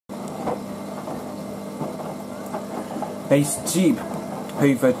Base tube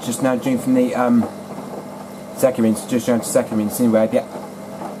Hoover just now doing from the second rinse, just around the second rinse anyway, yep.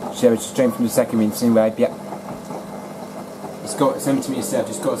 So it's just doing from the second rinse anyway, yep. It's got 70m surf,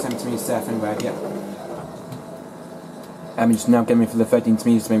 just got 70m surf anyway, yep. And just now getting in for the third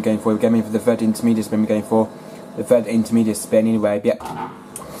intermediate spin we're going for. We're getting in for the third intermediate spin we're going for. The third intermediate spin anyway, yep.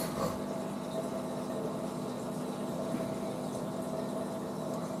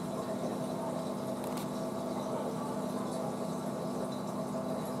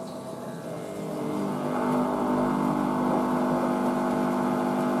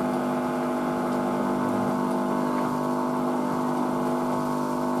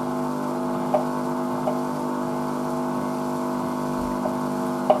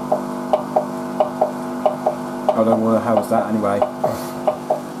 I don't know what the hell was that anyway.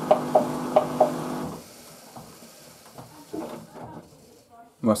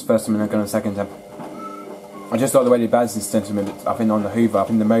 What's first time and then going on second time. I just like the way the balancing system, I think on the Hoover, I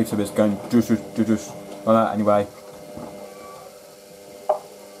think the motor was going like that anyway.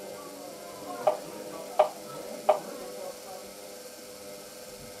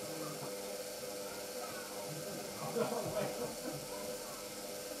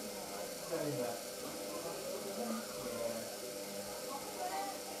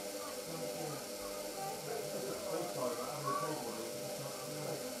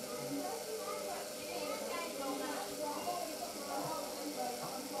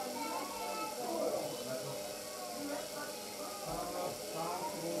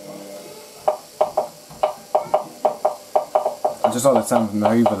 I just like the sound from the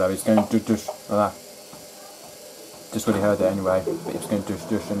Hoover though, it's going dush dush like that. Just really heard it anyway, but it's going dush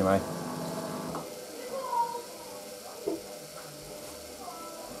dush anyway.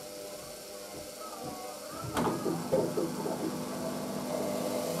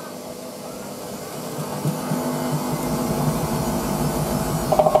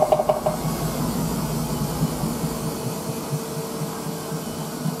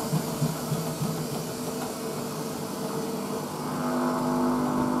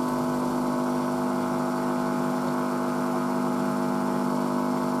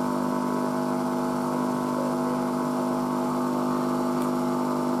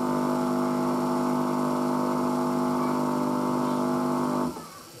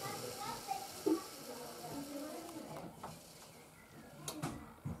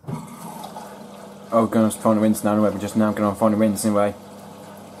 Oh, going on final rinse now anyway, we're just now going on final rinse anyway.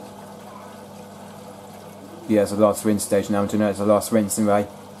 Yeah, it's the last rinse stage now, do you know it's the last rinse anyway.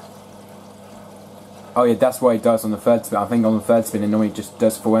 Oh yeah, that's what it does on the third spin. I think on the third spin it normally just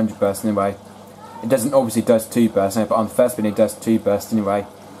does 400 bursts anyway. It doesn't obviously does 2 bursts, but on the first spin it does 2 bursts anyway.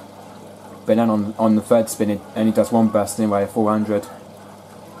 But then on the third spin it only does 1 burst anyway, 400.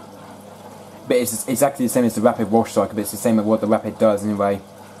 But it's exactly the same as the rapid wash cycle, but it's the same as what the rapid does anyway.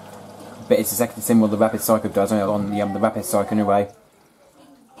 But it's exactly the same what the rapid cycle does on the rapid cycle anyway.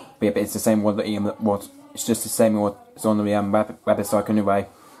 But yeah, but it's the same what it's just the same what's on the rapid cycle anyway.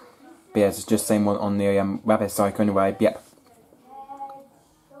 But yeah, it's just the same one on the rapid cycle anyway. But, yep.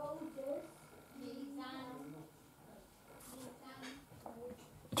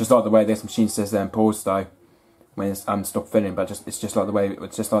 Just like the way this machine sits there and pause though, when it's stopped filling. But it's just like the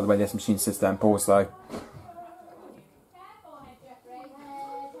way this machine sits there and pause though.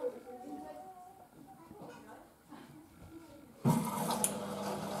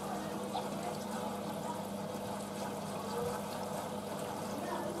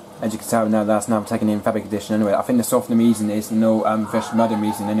 As you can tell now, that's now taken in fabric edition anyway. I think the softener I'm using is no fresh mud I'm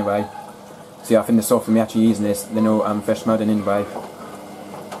using anyway. So yeah, I think the softener I'm actually using is the no fresh mud anyway.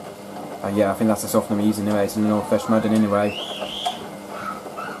 Yeah, I think that's the softener I'm using anyway, it's no fresh mud anyway.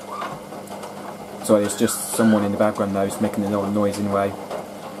 Sorry, it's just someone in the background though, it's making a lot of noise anyway.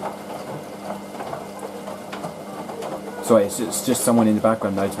 Sorry, it's just someone in the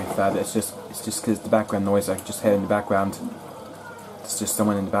background though, to be fair, but it's just because the background noise I can just hear in the background. It's just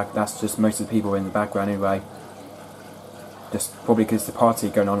someone in the back. That's just most of the people in the background anyway. Just probably because the party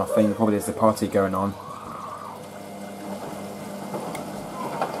going on. I think probably there's a party going on.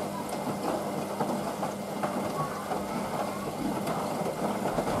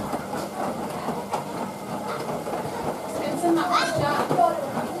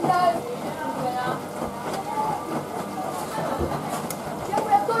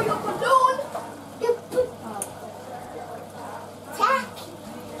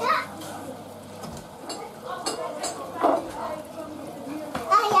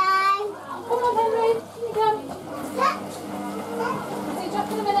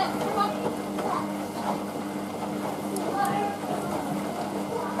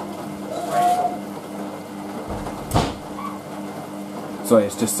 Sorry,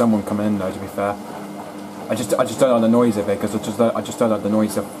 it's just someone coming in though, to be fair. I just don't like the noise of it, because I just don't like the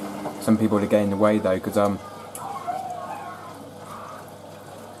noise of some people to get in the way though, because I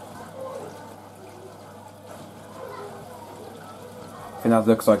think that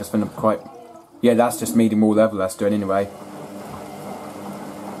looks like it's been quite... Yeah, that's just medium all level that's doing anyway.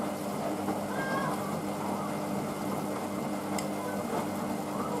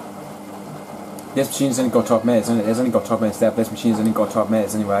 This machine's only got 12 minutes, isn't it? It's only got 12 minutes there, but this machine's only got 12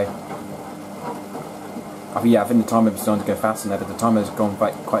 minutes anyway. I think the timer was starting to go fast in there, but the timer's gone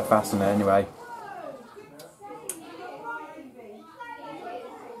quite fast in there anyway.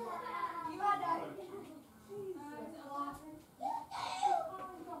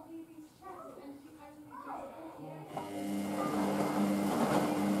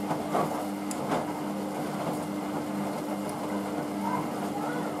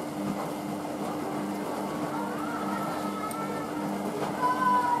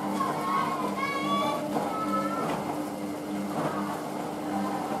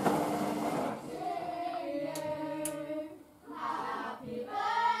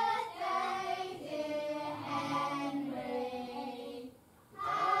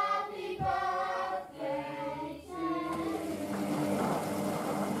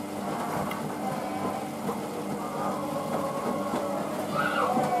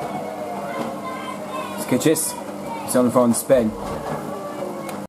 Skitches, it's on the phone spin.